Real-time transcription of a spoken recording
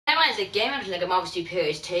guys, again, I'm like a Marvel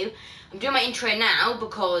Superheroes 2. I'm doing my intro now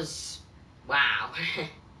because, wow,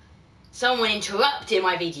 someone interrupted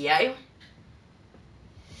my video.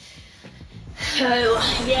 So,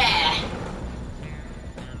 yeah,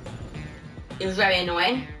 it was very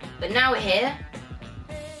annoying. But now we're here,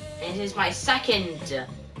 and this is my second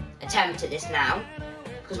attempt at this now.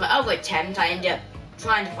 Because my other attempt, I ended up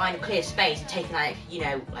trying to find a clear space and taking like, you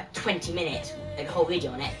know, like 20 minutes, like a whole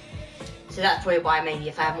video on it. So that's probably why maybe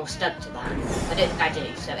if I have more studs to that. I don't think I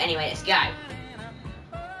do. So anyway, let's go.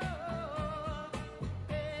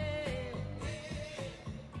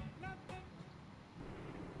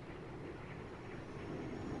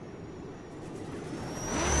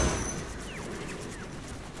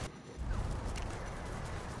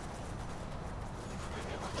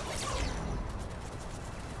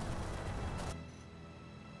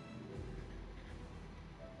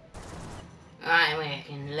 Right, we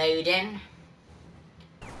can load in.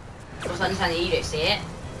 Of course, I understand that you don't see it,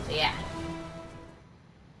 so yeah.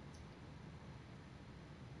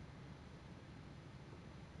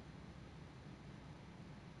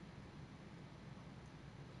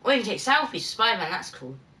 Or you can take selfies with Spider-Man, that's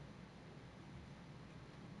cool.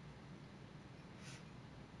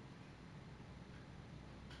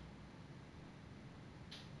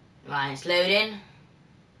 Right, it's loading.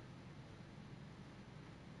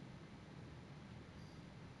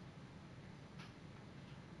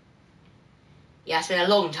 Yeah, I spent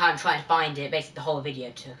a long time trying to find it. Basically, the whole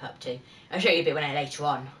video took up to. I'll show you a bit when later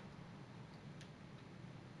on.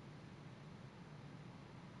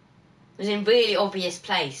 It was in a really obvious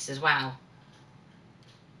place as well.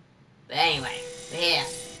 But anyway, we're here.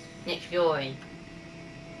 Nick Fury.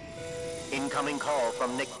 Incoming call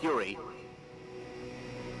from Nick Fury.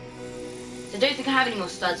 So I don't think I have any more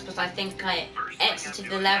studs, because I think I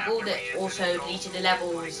exited the level that also deleted the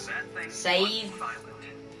level's save.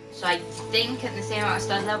 So I think at the same amount of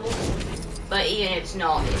stud level, but even if it's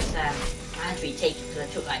not, it's I had to retake it because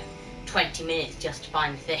it took like 20 minutes just to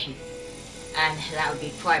find the thing, and that would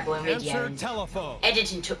be quite a boring video.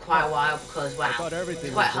 Editing took quite a while because wow, it's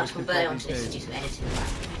quite hard to convert it onto this to do some editing.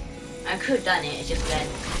 I could have done it, it's just then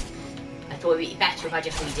I thought it'd be better if I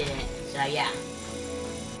just redid it. So yeah.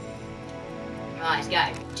 Right, let's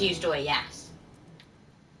go. Two story, yes.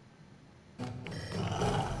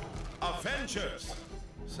 Avengers!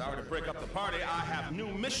 Sorry to break up the party, I have new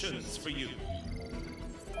missions for you.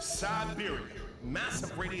 Siberia.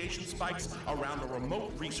 Massive radiation spikes around a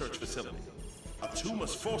remote research facility.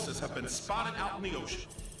 Atuma's forces have been spotted out in the ocean.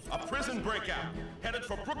 A prison breakout, headed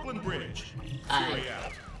for Brooklyn Bridge. Fury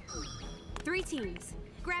out. 3 teams.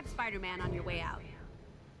 Grab Spider-Man on your way out.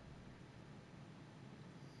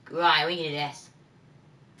 Right, we can do this.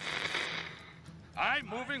 I'm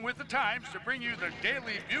moving with the times to bring you the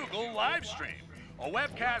Daily Bugle live stream. A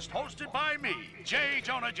webcast hosted by me, J.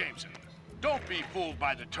 Jonah Jameson. Don't be fooled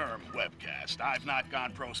by the term webcast. I've not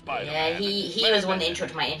gone pro Spider-Man. Yeah, he was one that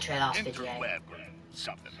introed my intro last video. Interweb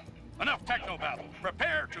something. Enough techno babble.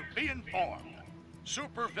 Prepare to be informed.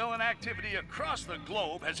 Supervillain activity across the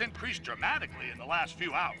globe has increased dramatically in the last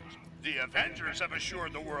few hours. The Avengers have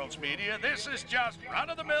assured the world's media this is just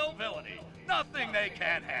run-of-the-mill villainy. Nothing they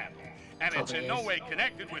can't handle. And it's in no way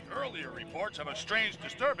connected with earlier reports of a strange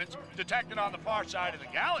disturbance detected on the far side of the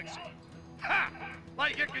galaxy. Ha!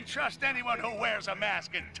 Like you can trust anyone who wears a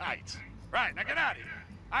mask and tights. Right, now get out of here.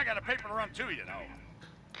 I got a paper to run too, you know.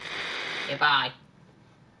 Goodbye.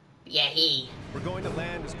 Yeah, We're going to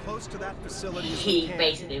land as close to that facility as we he can.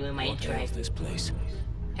 basically was my intro. What this place?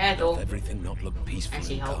 Hello. Doth everything not look peaceful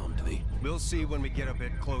and calm to thee? We'll see when we get a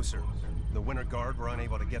bit closer. The Winter Guard were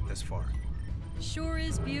unable to get this far. Sure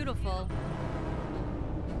is beautiful.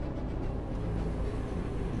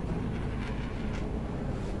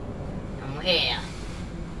 And we're here.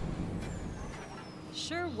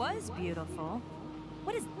 Sure was beautiful.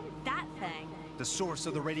 What is that thing? The source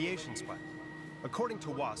of the radiation spike. According to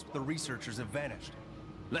WASP, the researchers have vanished.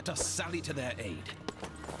 Let us sally to their aid.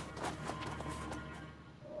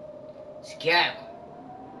 Let's go.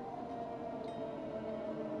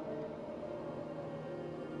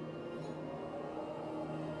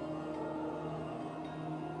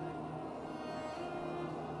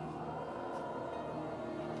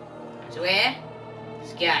 So here,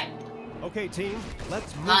 let's go. Okay, team,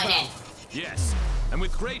 let's move Right out. then. Yes, and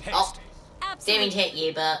with great haste. Oh, didn't mean to hit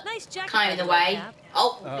you, but Nice jacket, kind of in the by the way. way, Cap.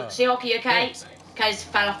 Oh, Seahawk, you okay? thanks. Kind of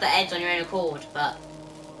fell off the edge on your own accord, but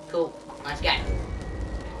cool. Let's go.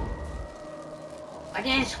 I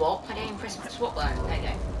didn't swap. I didn't press the swap button. There you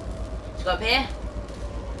go. Let's go up here.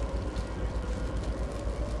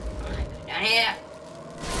 Right, down here.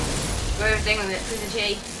 Throw everything with it through the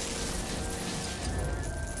G.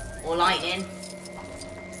 Or lightning.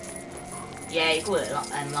 Yeah, you call it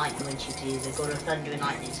lightning when you do the god of thunder and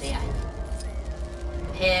lightning, so yeah.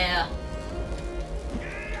 Here.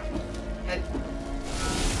 Go.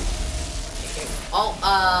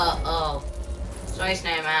 Oh. Sorry,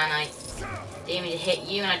 Snowman, I didn't mean to hit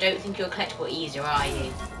you, and I don't think you're collectible either, are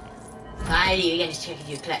you? I do, again, just checking if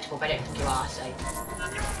you're collectible, but I don't think you are, so...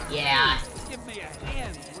 Yeah. Give me a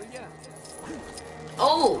hand, will ya?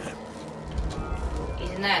 Oh! He's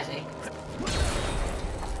in there, is he?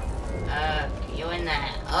 You're in there.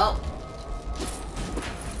 Oh.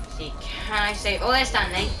 See, can I say... Oh, they're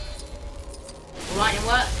standing. Will lightning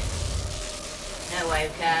work? No way,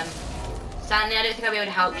 we can. Stanley, I don't think I'll be able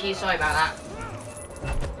to help you. Sorry about that.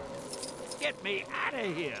 Get me out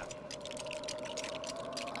of here!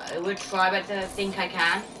 I would try, but I think I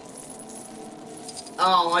can.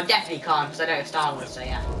 Oh, I definitely can't, because I don't have Star Wars, so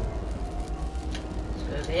yeah. Let's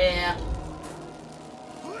go over here.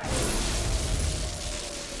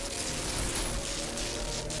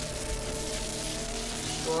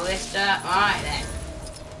 Ballista. Alright then.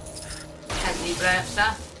 Heavily blow up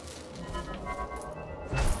stuff.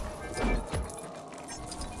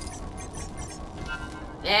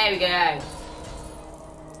 There we go.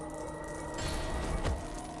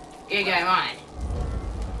 Good go, right.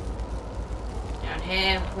 Down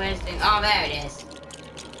here, where's the... Oh, there it is.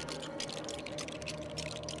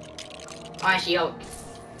 Oh, actually, oh.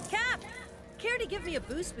 Cap! Care to give me a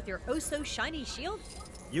boost with your oh-so-shiny shield?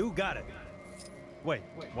 You got it. Wait,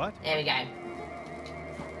 what? There we go.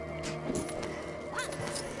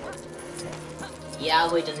 Yeah,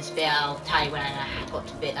 I've already done this bit. I'll tell you when I got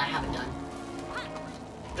to the bit that I haven't done.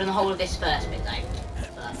 I've done the whole of this first bit though.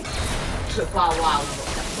 But it took quite a while to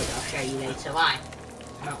get that bit. I'll show you later. Right.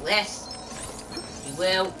 Not this. You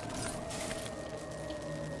will.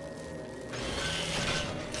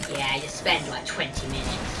 Yeah, I just spend like 20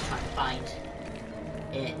 minutes trying to find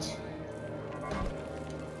it.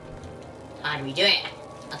 How do we do it?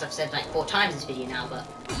 As I've said like 4 times in this video now, but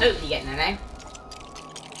hopefully you're getting there now.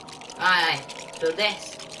 Alright, build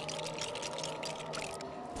this.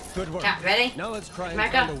 Good work. Cap, ready? Now let's try and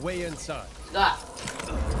Back find up. a way inside. Go up.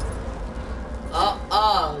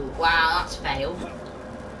 Oh, wow, that's failed.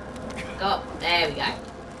 Go up, there we go.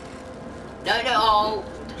 No, oh,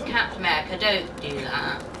 Captain America, don't do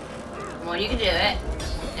that. Come on, you can do it.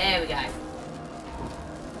 There we go.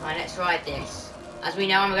 Alright, let's ride this. As we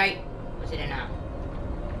know, I'm a great... What's it in now?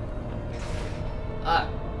 Oh.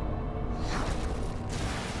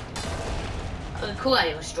 Oh, cool that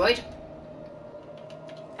it was destroyed.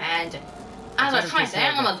 And as I was trying to say,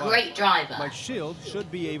 I'm a great driver. My shield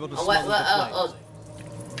should be able to Oh, wait, smother the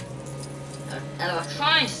flames. As I was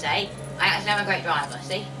trying to say, I actually am a great driver,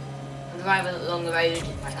 see? I can drive along the road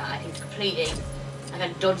like that. I can completely... I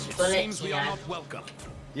can dodge bullets, Seems we you are know. not welcome.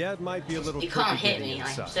 Yeah, it might be a little You can't tricky hit getting me, I'm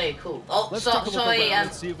inside. so cool. Oh, Let's take a look sorry, around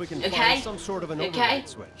and see if we can okay? find some sort of an Okay? override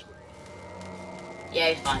switch. Yeah,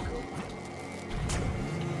 it's fine, cool.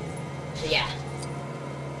 So yeah.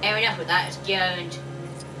 Fair enough with that, let's go and...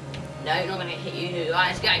 No, not gonna hit you. Alright,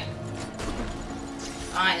 let's go.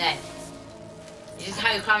 Alright then. This is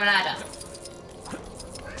how you climb a ladder.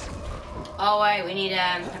 Oh wait, we need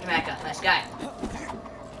Captain America. Let's go.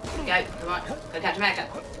 Go, come on. Go Captain America.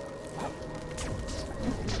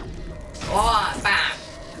 Oh, bam.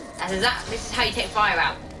 That's exactly, this is how you take fire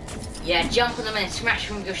out. Yeah, jump on them and smash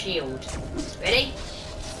them with your shield. Ready?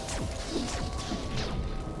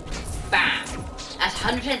 Bam. That's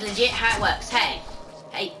 100% legit how it works. Hey.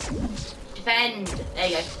 Hey. Defend. There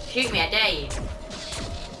you go. Shoot me, I dare you.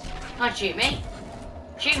 Can't shoot me.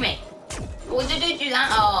 Shoot me. Oh, don't do that.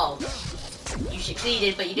 Oh. You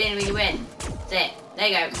succeeded, but you didn't really win. That's it. There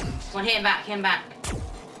you go. Come on, hit him back, hit him back.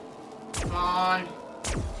 Come on.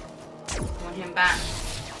 Come on, hit him back.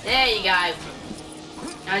 There you go.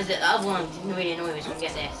 Now the other one didn't really annoy me, so we can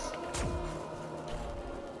get this.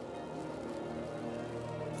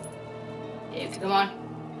 Here, come on.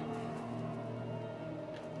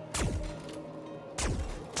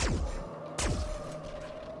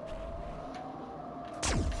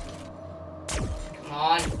 Come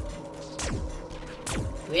on.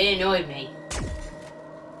 Really annoyed me.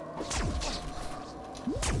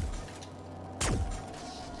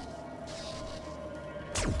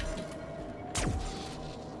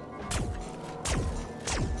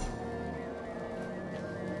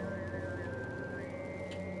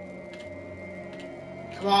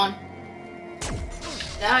 Come on.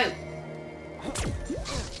 No.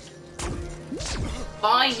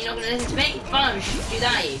 Fine, you're not going to listen to me? Fine, we should do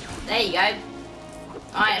that, you. There you go.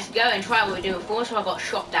 Alright, let's go and try what we were doing before, so I got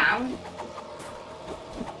shot down.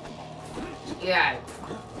 Let's go.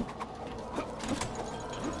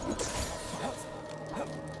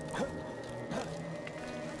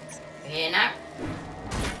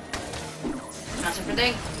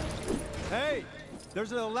 everything. Hey,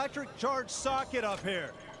 there's an electric charge socket up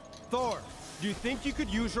here. Thor, do you think you could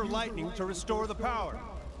use your lightning to restore the power?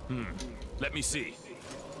 Let me see.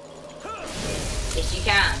 Yes, you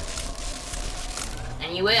can.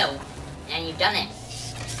 And you will. And you've done it.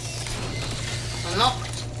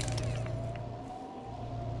 Unlocked.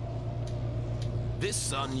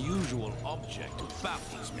 This unusual object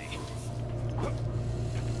baffles me.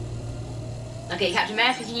 Okay, Captain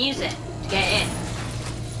America can use it to get in.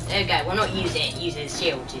 There we go. Well, not use it. Use his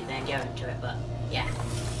shield to then go into it, but yeah.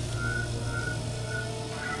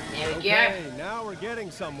 There we go. Okay, now we're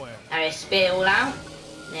getting somewhere. Now we spit it all out.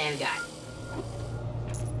 There we go.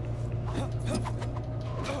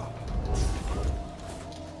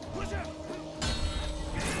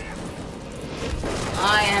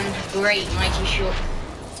 I am great, mighty sure.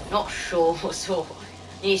 Not sure, sure.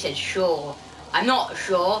 You said sure. I'm not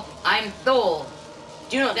sure. I'm Thor.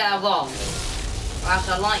 Do not get that wrong. Or else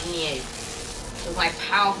I'll lighten you with my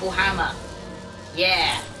powerful hammer.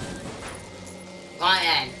 Yeah. Right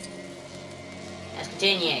then. Let's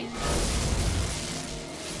continue.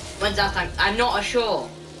 When's that time? I'm not sure.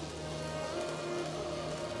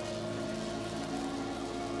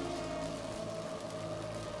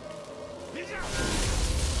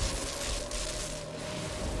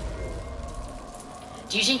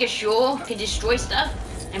 Do you think a shore can destroy stuff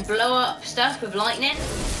and blow up stuff with lightning?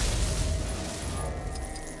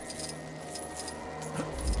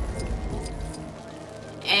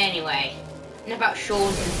 Anyway, enough about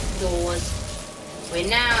shores and doors. We're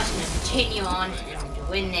now just going to continue on and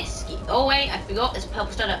win this. Oh wait, I forgot there's a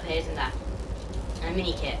purple stud up here, isn't there? And a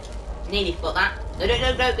mini kit. Nearly forgot that. No,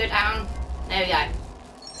 go down. There we go.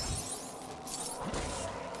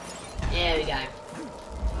 There we go.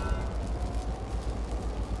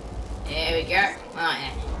 There we go. Right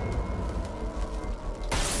then.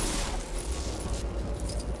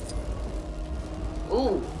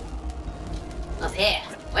 Ooh. Up here.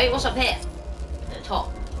 Wait, what's up here? At the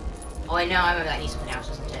top. Oh wait, no, I remember that needs something else,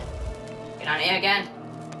 doesn't it? Get down here again.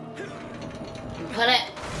 And put it.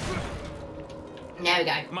 There we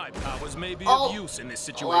go. My powers may be of use in this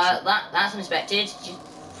situation. Well, that's unexpected. You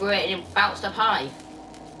threw it and it bounced up high.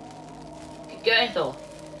 Good going, Thor.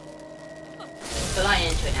 Put light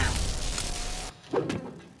into it now.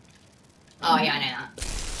 Oh yeah, I know that.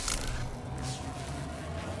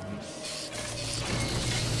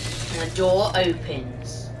 And the door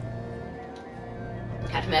opens.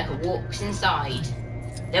 Captain America walks inside,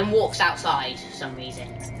 then walks outside for some reason.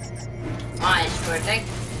 Alright, destroy everything.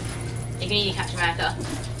 You can eat Captain America.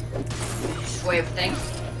 Destroy everything.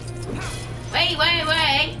 Wait!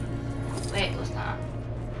 Wait, what's that?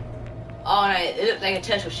 Oh no, it looked like a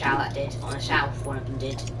turtle shell that did. On a shelf, one of them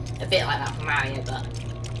did. A bit like that from Mario, but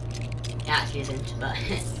it actually isn't, but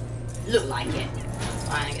looked like it.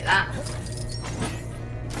 Right, get that.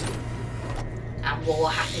 And what will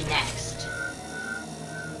happen next?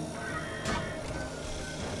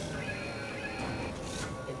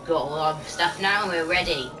 We've got all our stuff now and we're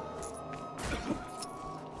ready.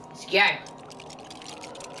 Let's go.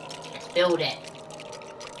 Let's build it.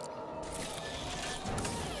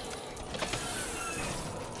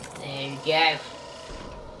 There we go.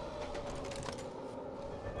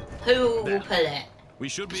 Who will pull it? We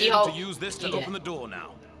should be able to use this to open the door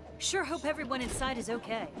now. Sure hope everyone inside is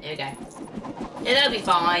okay. There we go. Yeah, they'll be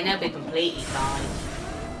fine. They'll be completely fine.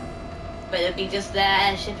 But they'll be just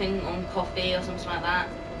there shipping on coffee or something like that.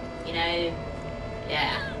 You know?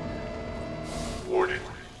 Yeah. Warning.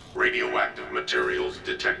 Radioactive materials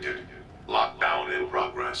detected. Lockdown in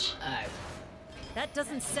progress. Oh. That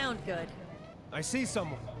doesn't sound good. I see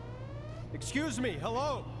someone. Excuse me,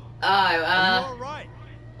 hello? Oh, Are you all right?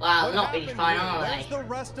 well, What not really happened fine, here? are Where's they? the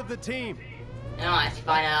rest of the team? They're not actually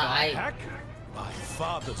fine, are they? Heck? My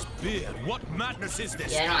father's beard. What madness is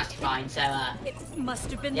this? Yeah, they're not actually fine, so, It must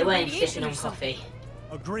have been they the weren't radiation sipping or on something. coffee.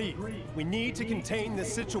 Agreed. We need to contain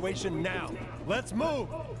this situation now. Let's move.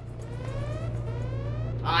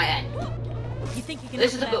 Alright then. You think you can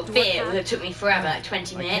This is open a that good door, bit. Pat? It took me forever, like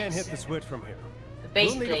 20 I can't hit minutes. the switch from here. But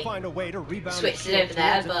We'll need basically, to find a way to rebound switched the it over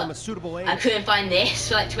there, shield towards it from a suitable but angle. I couldn't find this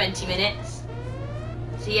for like 20 minutes.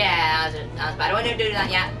 So yeah, that was bad. I won't do that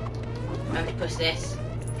yet. I'm going to push this.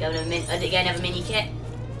 Get another mini kit.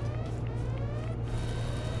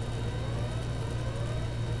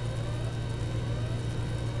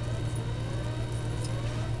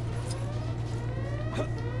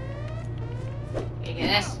 Okay,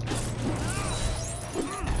 get this.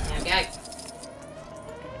 There we go.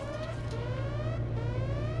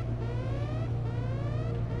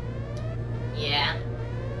 Yeah.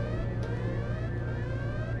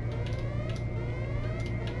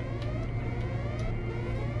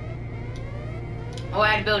 Oh, I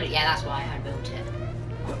had to build it. Yeah, that's why I had to build it.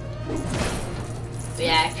 But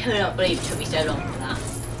yeah, I cannot believe it took me so long for that.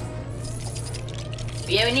 But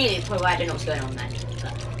yeah, we needed it. Probably why I don't know what's going on then.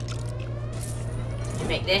 But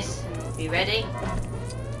make this and we'll be ready.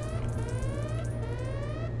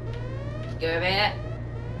 Go over here.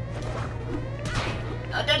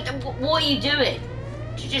 Oh, what are you doing?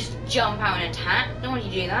 To just jump out and attack? I don't want you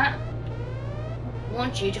to do that. I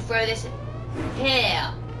want you to throw this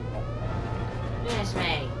here. Goodness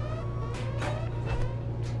me.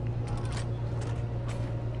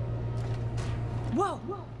 Whoa!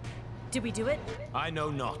 Did we do it? I know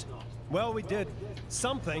not. Well, we did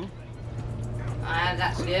something.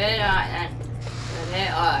 That's good. Alright then. Over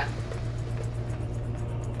here. Alright.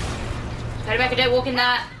 Rebecca, don't walk in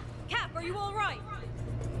that. Cap, are you alright?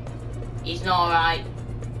 He's not alright.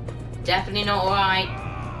 Definitely not alright.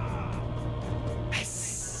 We'll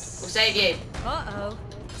save you. Uh-oh.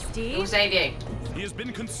 We'll Steve? save you. He has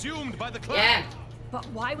been consumed by the cloud. Yeah. But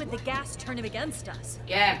why would the gas turn him against us?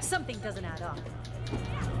 Yeah. Something doesn't add up.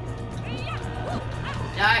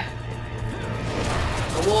 No.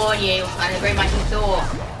 I warn you, I'm a very mighty Thor.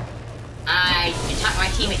 I attack my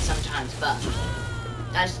teammates sometimes, but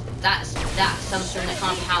that's something that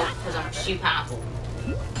can't be helped because I'm super powerful.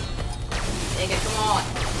 There you go, come on.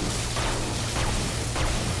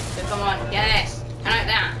 So come on, get this. Kind of like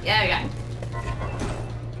that. There we go.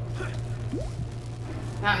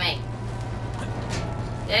 Come on, mate.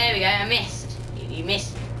 There we go, I missed. You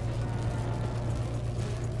missed.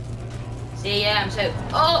 See, yeah, I'm so...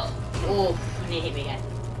 Oh! Oh, you need to hit me again.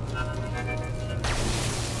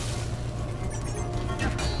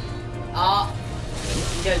 Oh.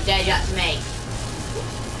 You don't dare do that to me.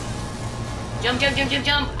 Jump, jump, jump, jump,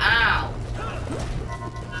 jump! Ow!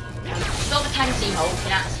 Stop attacking Sea-Hulk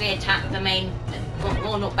and actually attack the main...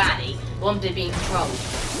 Well, not badly. The ones that are being controlled.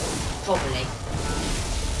 Properly.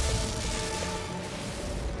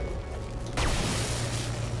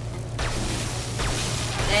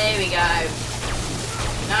 There we go.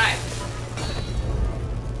 No.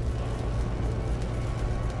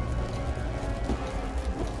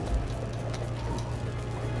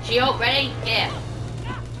 She-Hulk, ready? Here.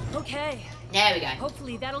 Okay. There we go.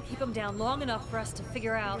 Hopefully that'll keep him down long enough for us to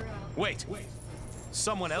figure out. Wait.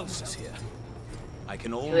 Someone else is here. I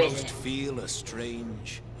can is almost it? feel a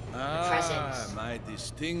strange... presence. My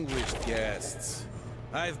distinguished guests.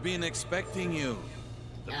 I've been expecting you.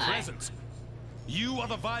 The Aye. presence. You are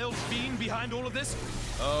the vile fiend behind all of this?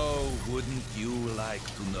 Oh, wouldn't you like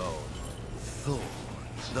to know? Thor,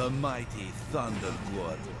 the mighty Thunder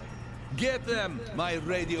God. Get them, my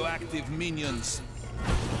radioactive minions.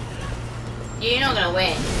 You're not gonna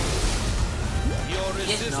win. Your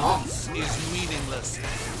Yes, no. resistance is meaningless.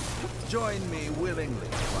 Join me willingly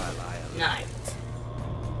while I am.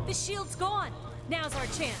 No. The shield's gone. Now's our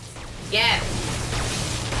chance. Yeah.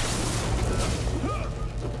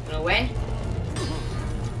 Gonna win?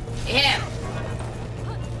 Yeah.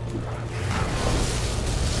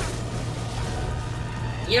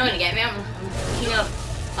 You're not gonna get me. I'm king of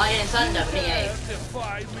Iron and Thunder, but yeah.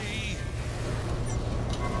 Defy me.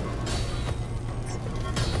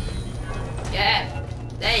 Yeah.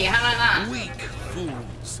 There you go, how like that? Weak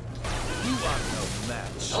fools. You are no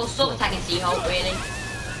match. Oh, stop attacking Sea-Hulk, really.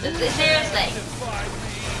 Seriously. Defy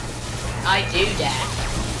me. I do dare.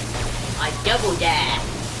 I double dare.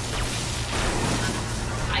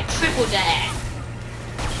 I triple dare.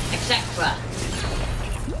 Etc.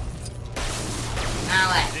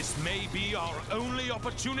 Now then. This may be our only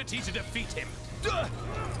opportunity to defeat him.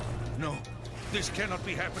 No, this cannot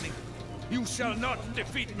be happening. You shall not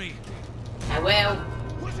defeat me. I will.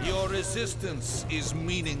 Your resistance is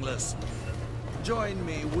meaningless. Join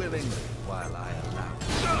me willingly while I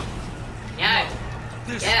allow. No.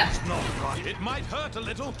 This Yeah. is not right. It might hurt a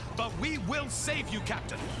little, but we will save you,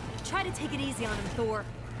 Captain. Try to take it easy on him, Thor.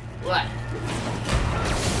 What?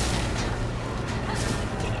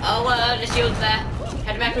 Oh, the shield's there.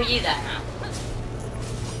 Captain America, are you there now?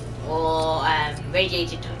 Or,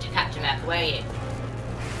 radiated to Captain America, where are you?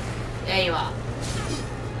 There you are.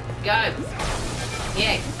 Go.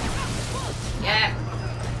 Yeah. Yeah.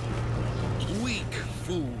 Weak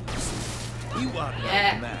fools. You are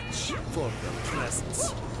Yeah. no match for the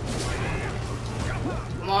presence.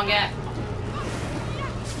 Come on, get.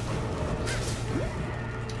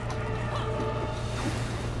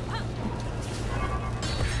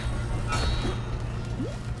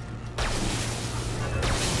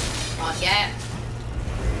 Come on, get.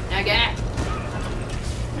 Now get.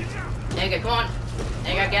 There we go, come on.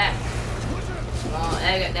 There you go, get. Come on,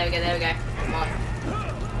 there we go, there we go, there we go. Come on,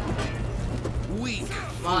 Weak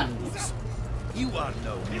come on. fools. You are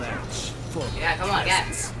no match for Yeah, come on, get.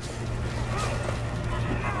 peasants.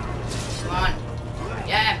 Come on.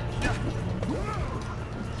 Yeah.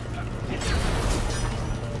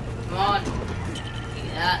 Come on.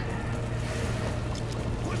 Get that.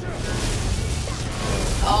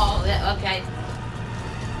 Oh, yeah, okay.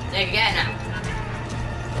 There you go now.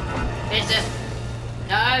 Finish him.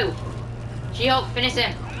 No. She-Hulk, finish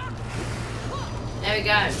him. There we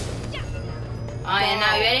go. Alright,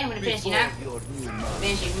 now you ready? I'm gonna finish you now.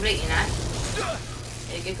 Finish you completely now.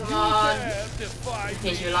 There you go, come on.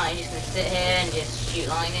 Finish your lightning, just gonna sit here and just shoot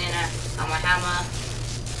lightning on my hammer.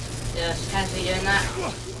 Just casually doing that.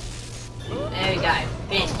 There we go.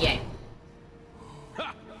 Finished you.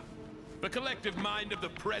 Ha! The collective mind of the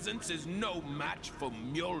presence is no match for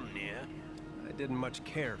Mjolnir. I didn't much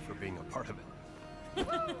care for being a part of it.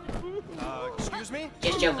 Excuse me?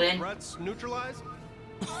 Just juggling. Threats neutralized?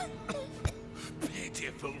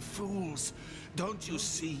 Pitiful fools. Don't you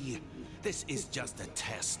see? This is just a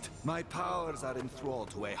test. My powers are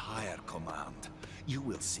enthralled to a higher command. You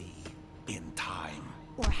will see in time.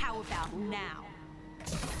 Or how about now?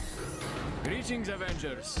 Greetings,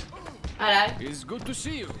 Avengers. Hello. It's good to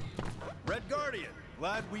see you. Red Guardian,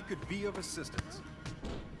 glad we could be of assistance.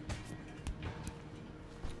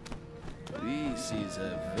 This is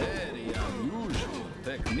a very unusual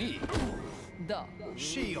technique. Duh.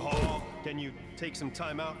 She-Hulk, can you take some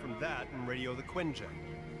time out from that and radio the Quinjet?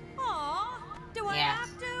 Aw, do I Yes.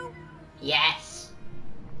 have to? Yes.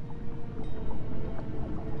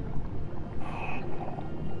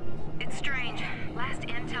 It's strange. Last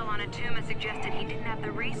intel on Atuma suggested he didn't have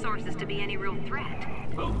the resources to be any real threat.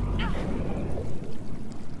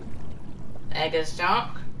 There goes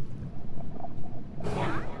Stark.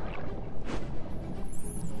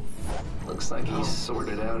 Looks like he's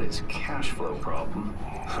sorted out his cash flow problem.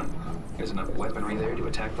 There's enough weaponry there to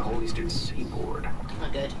attack the Holy Eastern seaboard.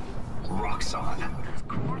 Not good. Roxxon. Those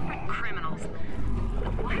corporate criminals.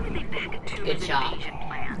 Why would they back Good Atuma's job. invasion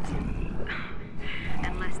plans?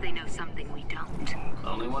 Unless they know something we don't.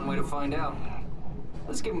 Only one way to find out.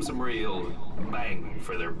 Let's give them some real bang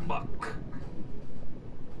for their buck.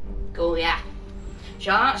 Cool, yeah.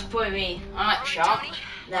 Shark's putting me. Alright, Shark.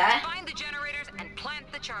 There. Find the generators and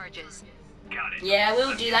plant the charges. Got it. Yeah,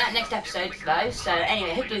 we'll do that next episode though. So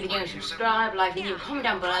anyway, hopefully the video, subscribe, like the video, comment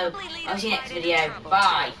down below. I'll see you next video.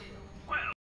 Bye.